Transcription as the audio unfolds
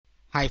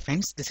Hi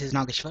friends, this is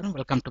Nageshwar.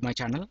 Welcome to my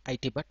channel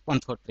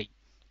ITBut143.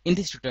 In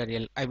this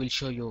tutorial, I will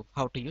show you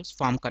how to use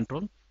form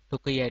control to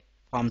create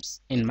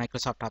forms in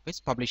Microsoft Office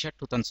Publisher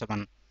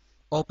 2007.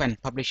 Open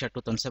Publisher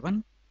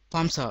 2007.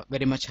 Forms are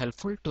very much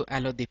helpful to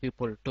allow the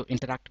people to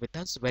interact with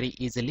us very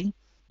easily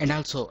and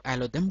also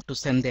allow them to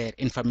send their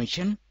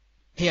information.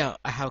 Here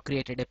I have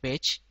created a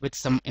page with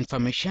some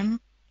information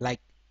like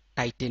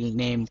title,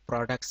 name,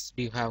 products,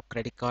 do you have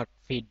credit card,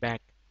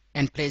 feedback,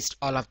 and placed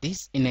all of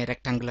these in a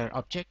rectangular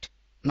object.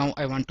 Now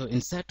I want to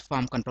insert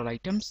form control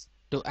items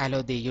to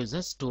allow the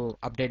users to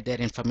update their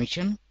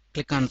information.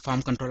 Click on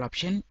form control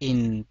option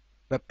in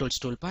Web Tools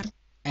toolbar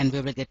and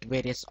we will get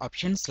various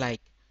options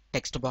like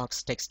text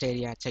box, text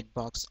area,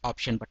 checkbox,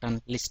 option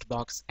button, list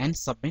box, and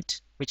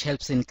submit, which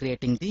helps in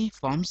creating the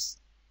forms.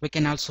 We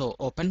can also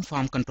open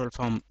form control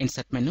from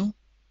insert menu,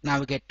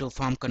 navigate to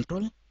form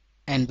control,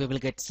 and we will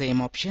get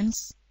same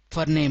options.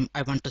 For name,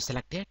 I want to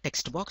select a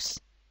text box.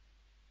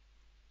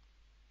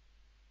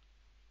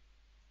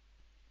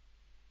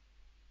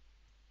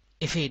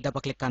 If we double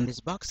click on this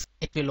box,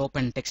 it will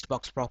open text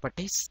box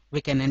properties.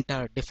 We can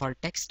enter default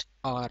text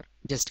or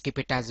just keep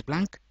it as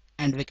blank,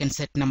 and we can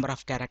set number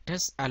of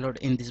characters allowed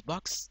in this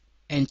box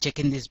and check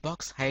in this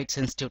box hide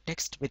sensitive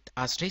text with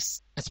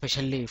asterisk,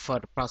 especially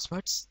for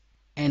passwords,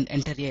 and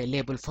enter a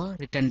label for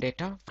return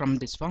data from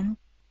this form.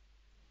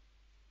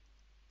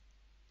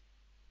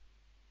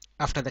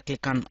 After the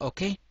click on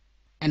OK,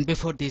 and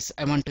before this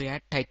I want to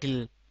add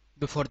title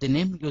before the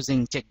name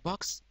using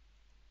checkbox.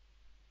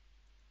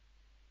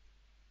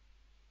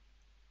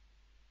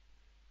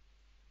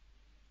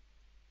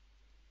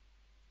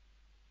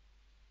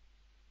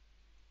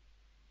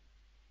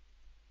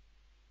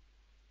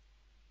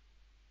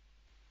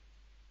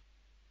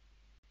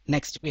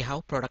 Next we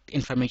have product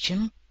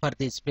information. For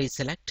this, please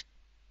select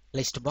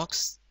list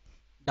box,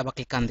 double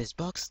click on this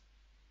box,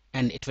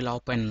 and it will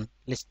open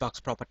list box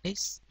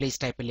properties. Please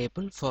type a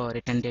label for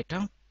return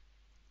data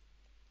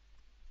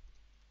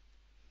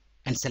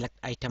and select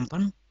item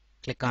 1.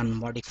 Click on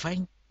modify.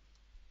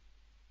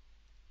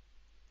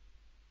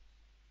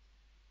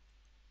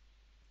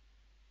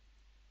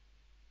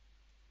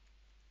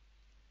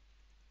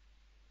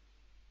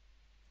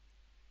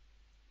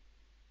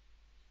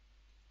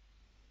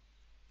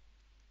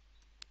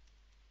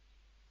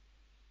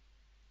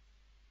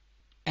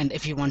 And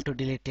if you want to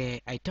delete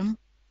a item,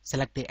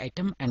 select the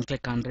item and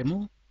click on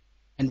remove,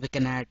 and we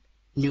can add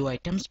new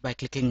items by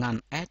clicking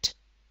on add,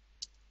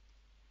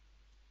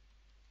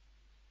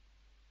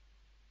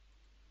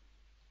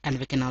 and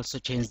we can also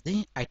change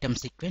the item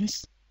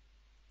sequence.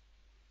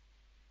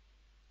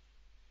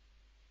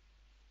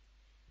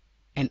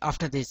 And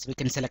after this we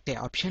can select a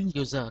option.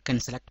 User can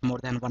select more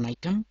than one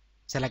item.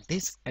 Select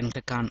this and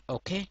click on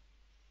OK.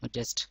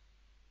 Just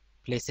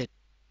place it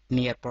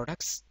near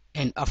products,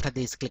 and after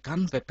this click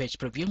on web page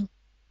preview,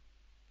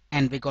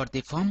 and we got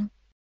the form,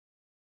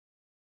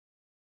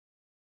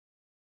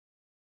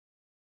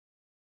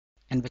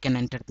 and we can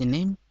enter the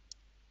name,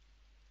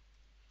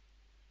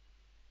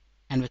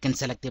 and we can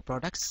select the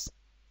products.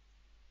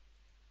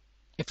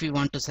 If we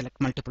want to select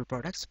multiple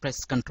products,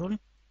 press Ctrl.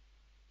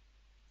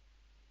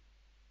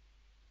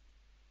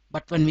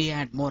 But when we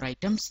add more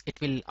items, it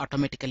will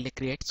automatically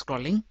create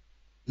scrolling.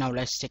 Now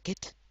let's check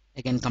it.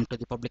 Again, come to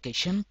the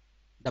publication,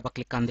 double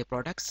click on the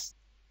products.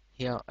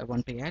 Here I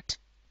want to add.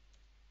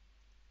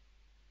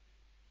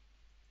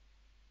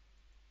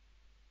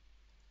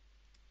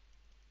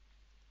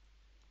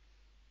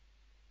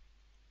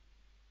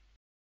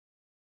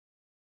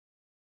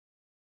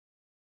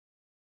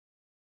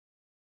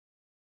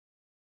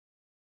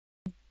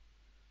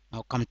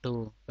 Now come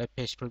to web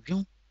page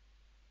preview,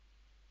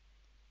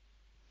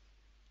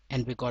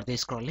 and we got the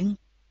scrolling.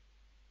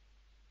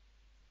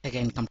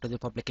 Again, come to the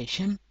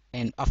publication,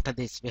 and after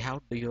this we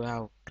have do you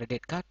have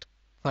credit card.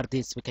 For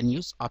this we can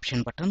use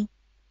option button.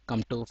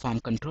 Come to form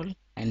control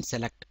and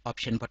select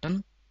option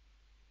button.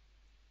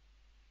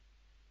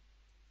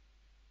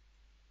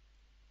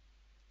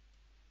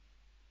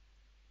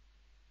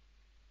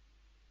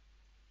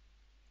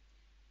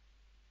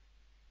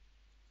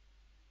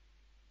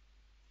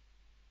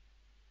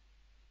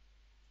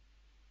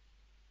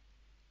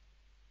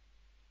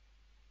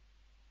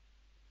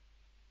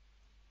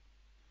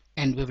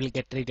 And we will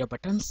get radio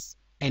buttons,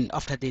 and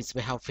after this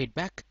we have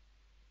feedback.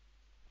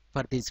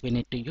 For this we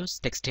need to use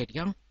text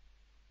area.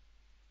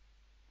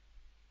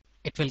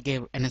 It will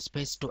give an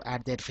space to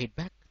add their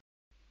feedback.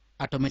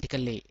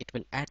 Automatically it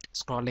will add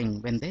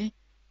scrolling when they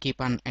keep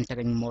on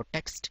entering more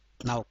text.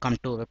 Now come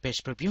to web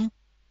page preview,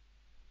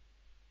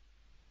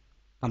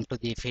 come to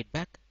the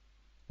feedback.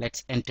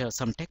 Let's enter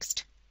some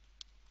text.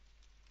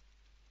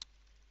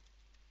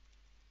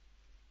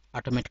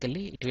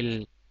 Automatically it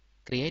will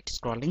create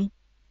scrolling.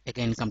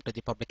 Again, come to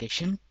the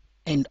publication,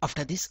 and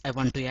after this I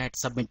want to add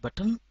submit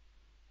button.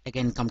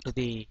 Again, come to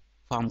the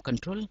form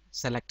control,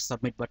 select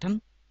submit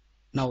button.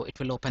 Now it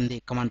will open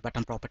the command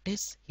button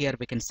properties. Here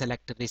we can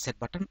select reset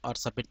button or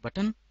submit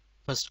button.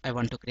 First I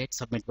want to create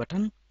submit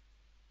button,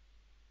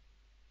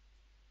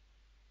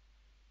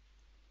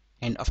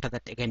 and after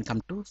that again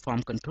come to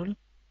form control,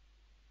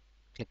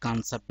 click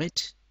on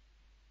submit.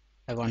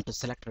 I want to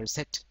select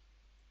reset.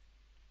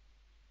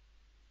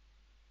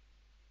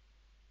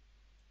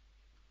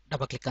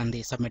 Double click on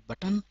the submit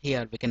button.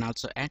 Here we can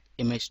also add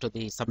image to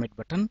the submit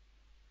button.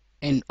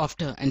 And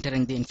after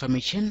entering the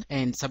information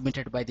and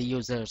submitted by the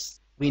users,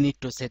 we need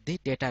to set the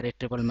data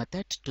retrieval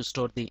method to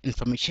store the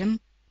information.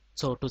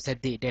 So to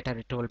set the data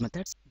retrieval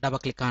methods, double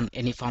click on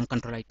any form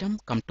control item,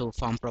 come to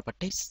form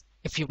properties.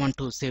 If you want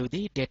to save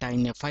the data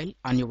in a file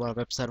on your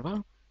web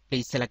server,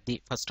 please select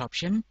the first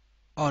option,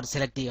 or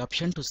select the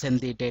option to send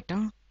the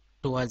data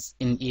to us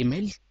in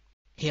email.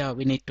 Here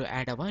we need to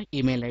add our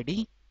email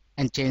ID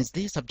and change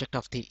the subject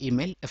of the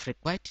email if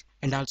required,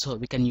 and also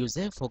we can use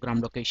a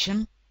foreground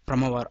location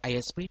from our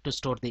ISP to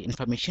store the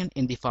information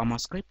in the Pharma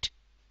script.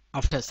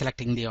 After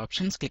selecting the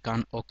options, click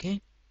on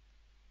OK.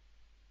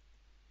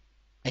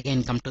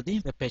 Again, come to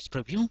the web page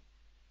preview.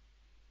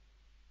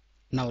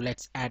 Now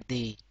let's add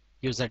the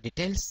user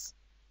details.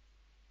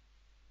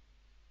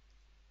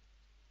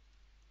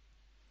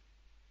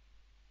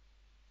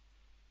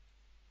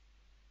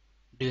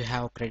 Do you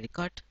have credit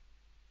card?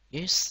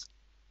 Yes.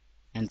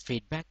 And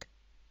feedback.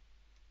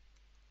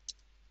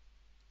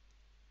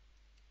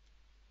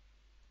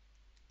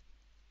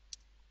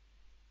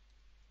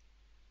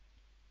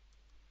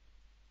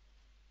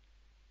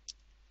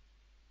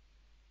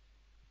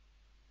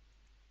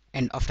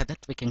 And after that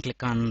we can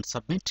click on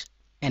submit.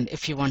 And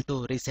if you want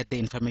to reset the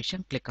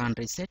information, click on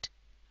reset.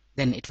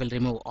 Then it will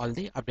remove all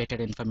the updated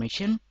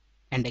information,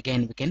 and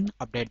again we can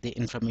update the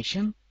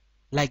information.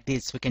 Like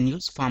this we can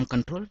use form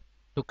control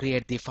to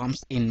create the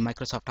forms in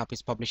Microsoft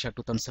Office Publisher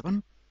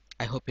 2007.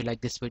 I hope you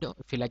like this video.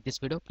 If you like this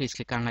video, please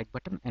click on like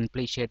button and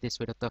please share this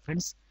video to your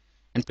friends,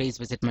 and please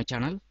visit my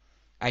channel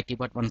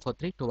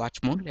ITbot143 to watch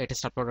more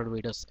latest uploaded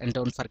videos, and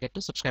don't forget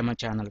to subscribe my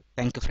channel.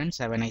 Thank you friends,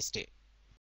 have a nice day.